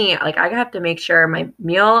 Like for me, like I have to make sure my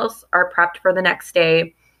meals are prepped for the next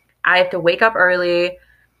day. I have to wake up early.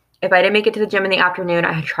 If I didn't make it to the gym in the afternoon,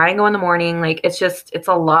 I try and go in the morning. Like it's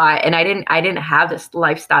a lot. And I didn't have this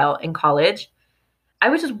lifestyle in college. I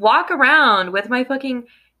would just walk around with my fucking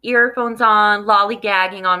earphones on,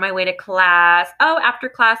 lollygagging on my way to class. Oh, after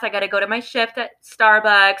class, I got to go to my shift at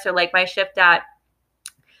Starbucks or like my shift at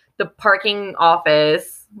the parking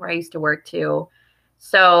office where I used to work too.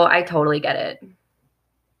 So I totally get it.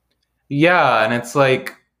 Yeah. And it's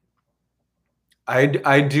like,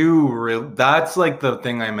 that's like the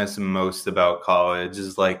thing I miss most about college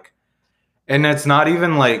is like, and it's not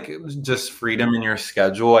even like just freedom in your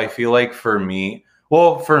schedule. I feel like for me,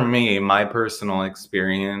 my personal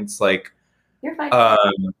experience, like, you're fine.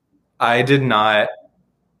 I did not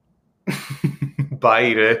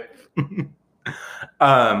bite it.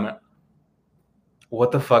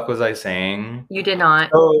 What the fuck was I saying? You did not.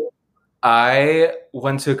 So I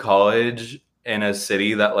went to college in a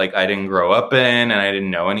city that like I didn't grow up in and I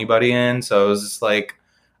didn't know anybody in. So it was just like,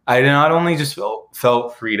 I not only just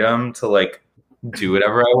felt freedom to like do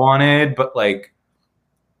whatever I wanted, but like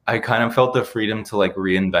I kind of felt the freedom to like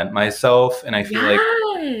reinvent myself. And I feel like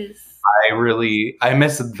I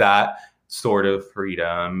miss that sort of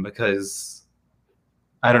freedom because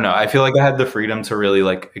I don't know. I feel like I had the freedom to really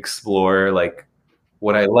like explore like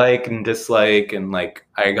what I like and dislike. And like,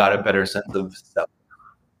 I got a better sense of self.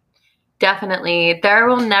 Definitely. There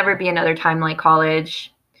will never be another time like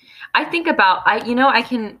college. I think about, I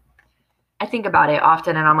I think about it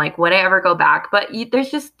often, and I'm like, would I ever go back? But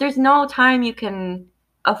there's no time you can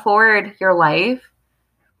afford your life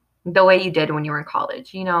the way you did when you were in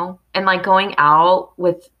college, you know? And like going out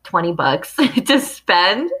with $20 to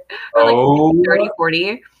spend or like Oh 30,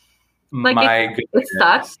 40. Like my it goodness.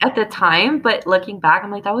 sucked at the time, but looking back,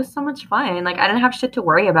 I'm like, that was so much fun. Like I didn't have shit to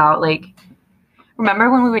worry about. Like,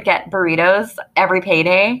 remember when we would get burritos every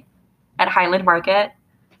payday at Highland Market?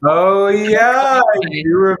 Oh yeah, I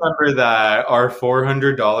do remember that. Our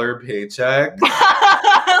 $400 paycheck.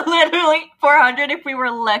 Literally 400 if we were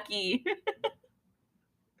lucky.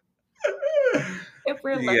 If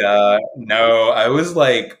we're lucky. Yeah, no, I was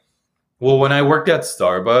like, well, when I worked at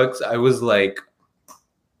Starbucks, I was like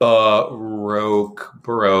broke.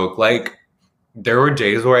 Like there were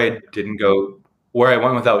days where I didn't go, where I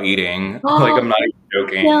went without eating. Like I'm not even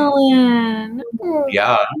joking. Dylan.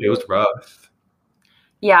 Yeah, it was rough.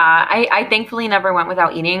 Yeah, I thankfully never went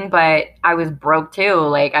without eating, but I was broke too.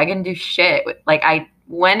 Like I couldn't do shit. Like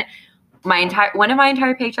one of my entire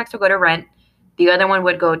paychecks would go to rent. The other one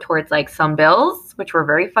would go towards like some bills, which were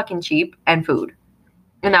very fucking cheap, and food.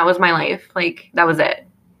 And that was my life. Like that was it.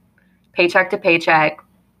 Paycheck to paycheck,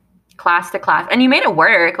 class to class. And you made it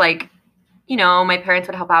work. Like, you know, my parents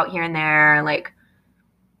would help out here and there, like,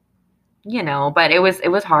 you know, but it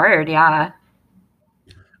was hard, yeah.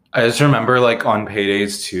 I just remember like on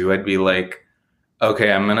paydays too, I'd be like,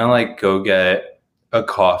 okay, I'm gonna like go get a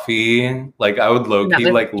coffee. Like I would low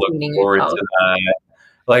key like look forward to that.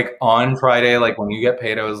 Like on Friday, like when you get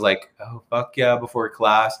paid, I was like, oh fuck yeah, before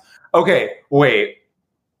class. Okay, wait.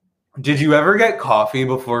 Did you ever get coffee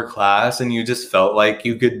before class and you just felt like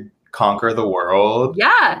you could conquer the world?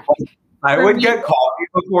 Yeah. I would get coffee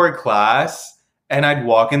before class and I'd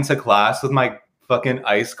walk into class with my fucking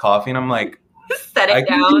iced coffee and I'm like, set it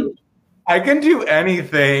down. I can do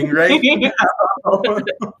anything right now.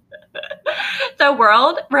 The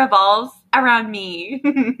world revolves around me.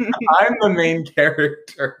 I'm the main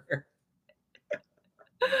character.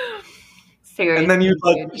 Seriously. And then you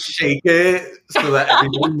like shake it so that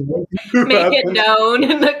everybody knows. Make it known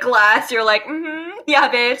in the class. You're like, yeah,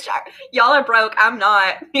 bitch. Y'all are broke. I'm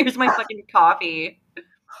not. Here's my fucking coffee.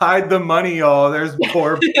 Hide the money, y'all. There's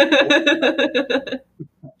poor people.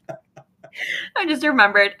 I just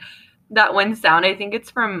remembered that one sound. I think it's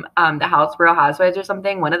from the Real Housewives or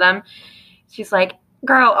something. One of them. She's like,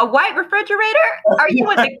 girl, a white refrigerator? Are you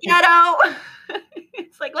in the ghetto?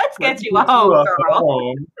 It's like, let's get you home,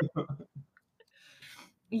 girl.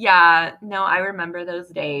 Yeah, no, I remember those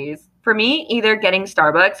days. For me, either getting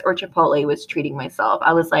Starbucks or Chipotle was treating myself.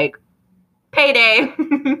 I was like, payday.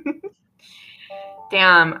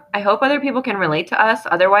 Damn, I hope other people can relate to us.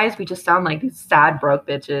 Otherwise, we just sound like these sad, broke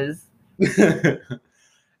bitches.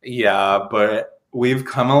 Yeah, but we've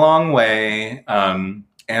come a long way.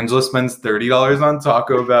 Angela spends $30 on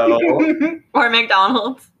Taco Bell. Or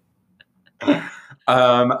McDonald's.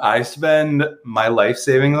 I spend my life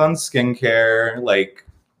savings on skincare. Like,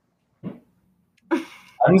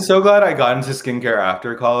 I'm so glad I got into skincare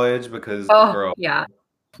after college because, girl, yeah.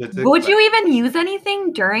 Would you even use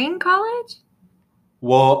anything during college?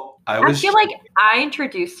 Well, I feel like I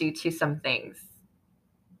introduced you to some things.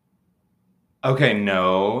 Okay,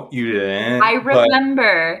 no, you didn't. I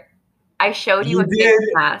remember I showed you a face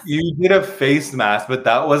mask. You did a face mask, but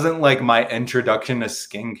that wasn't like my introduction to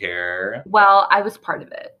skincare. Well, I was part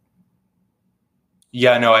of it.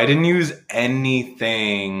 Yeah, no, I didn't use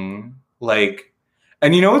anything. Like,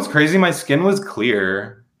 and you know what's crazy? My skin was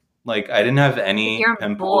clear. Like, I didn't have any You're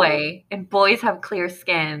pimples. A boy, and boys have clear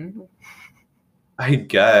skin. I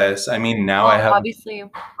guess. I mean, now I have obviously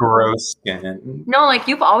gross skin. No, like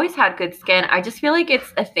you've always had good skin. I just feel like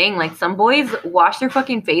it's a thing. Like some boys wash their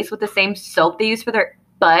fucking face with the same soap they use for their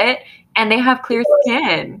butt, and they have clear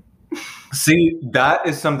skin. See, that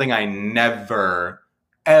is something I never,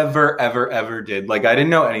 ever did. Like, I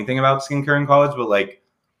didn't know anything about skincare in college, but like,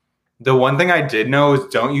 the one thing I did know is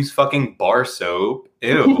don't use fucking bar soap.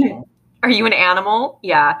 Ew. Are you an animal?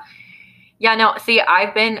 Yeah. Yeah, no, see,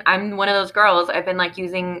 I'm one of those girls. I've been like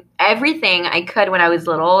using everything I could when I was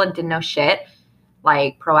little and didn't know shit.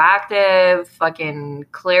 Like Proactive, fucking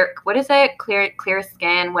clear, what is it? Clear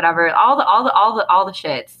skin, whatever. All the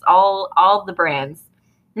shits, all the brands.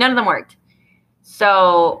 None of them worked.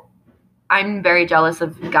 So I'm very jealous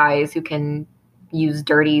of guys who can use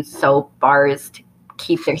dirty soap bars to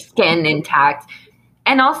keep their skin intact.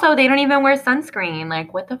 And also, they don't even wear sunscreen.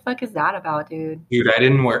 Like, what the fuck is that about, dude? Dude, I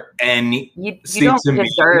didn't wear any. You don't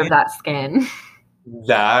deserve that skin.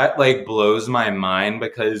 That, like, blows my mind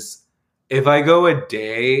because if I go a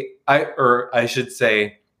day, I should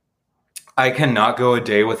say, I cannot go a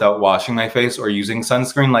day without washing my face or using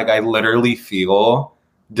sunscreen. Like, I literally feel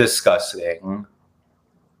disgusting.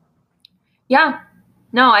 Yeah.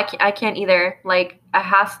 No, I can't either. Like, I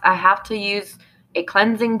have to use a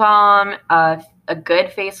cleansing balm, a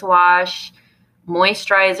good face wash,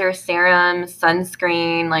 moisturizer, serum,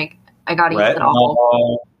 sunscreen. Like, I gotta use it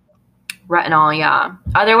all. Retinol, yeah.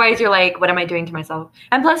 Otherwise, you're like, what am I doing to myself?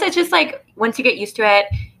 And plus, it's just like, once you get used to it,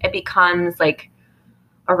 it becomes like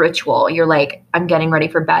a ritual. You're like, I'm getting ready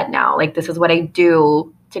for bed now. Like, this is what I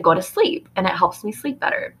do to go to sleep, and it helps me sleep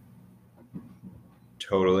better.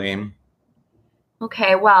 Totally.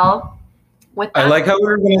 Okay, well, with that, I like how we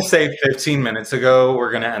were going to say 15 minutes ago,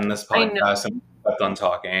 we're going to end this podcast and we're done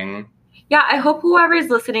talking. Yeah, I hope whoever's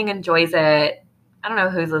listening enjoys it. I don't know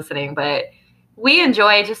who's listening, but we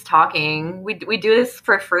enjoy just talking. We do this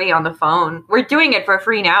for free on the phone. We're doing it for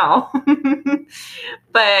free now.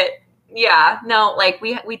 But yeah, no, like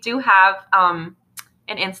we do have an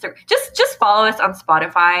Insta. Just follow us on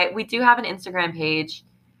Spotify. We do have an Instagram page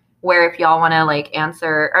where if y'all want to like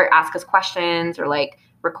answer or ask us questions or like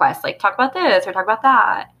request like talk about this or talk about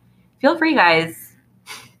that, feel free, guys.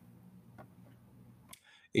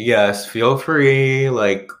 Yes, feel free.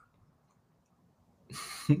 Like,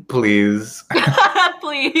 please.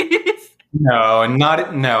 Please.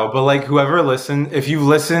 No, but like whoever listened, if you've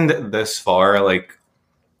listened this far, like,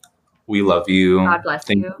 we love you. God bless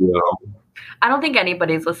Thank you. I don't think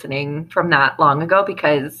anybody's listening from that long ago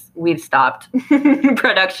because we've stopped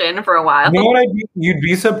production for a while. You know what? You'd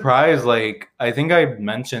be surprised. Like, I think I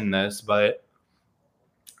mentioned this, but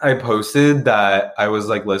I posted that I was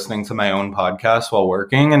like listening to my own podcast while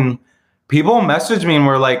working, and people messaged me and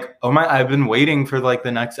were like, "Oh my, I've been waiting for like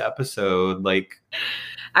the next episode." Like,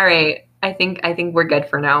 all right, I think we're good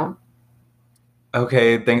for now.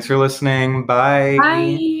 Okay, thanks for listening. Bye.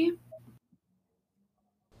 Bye.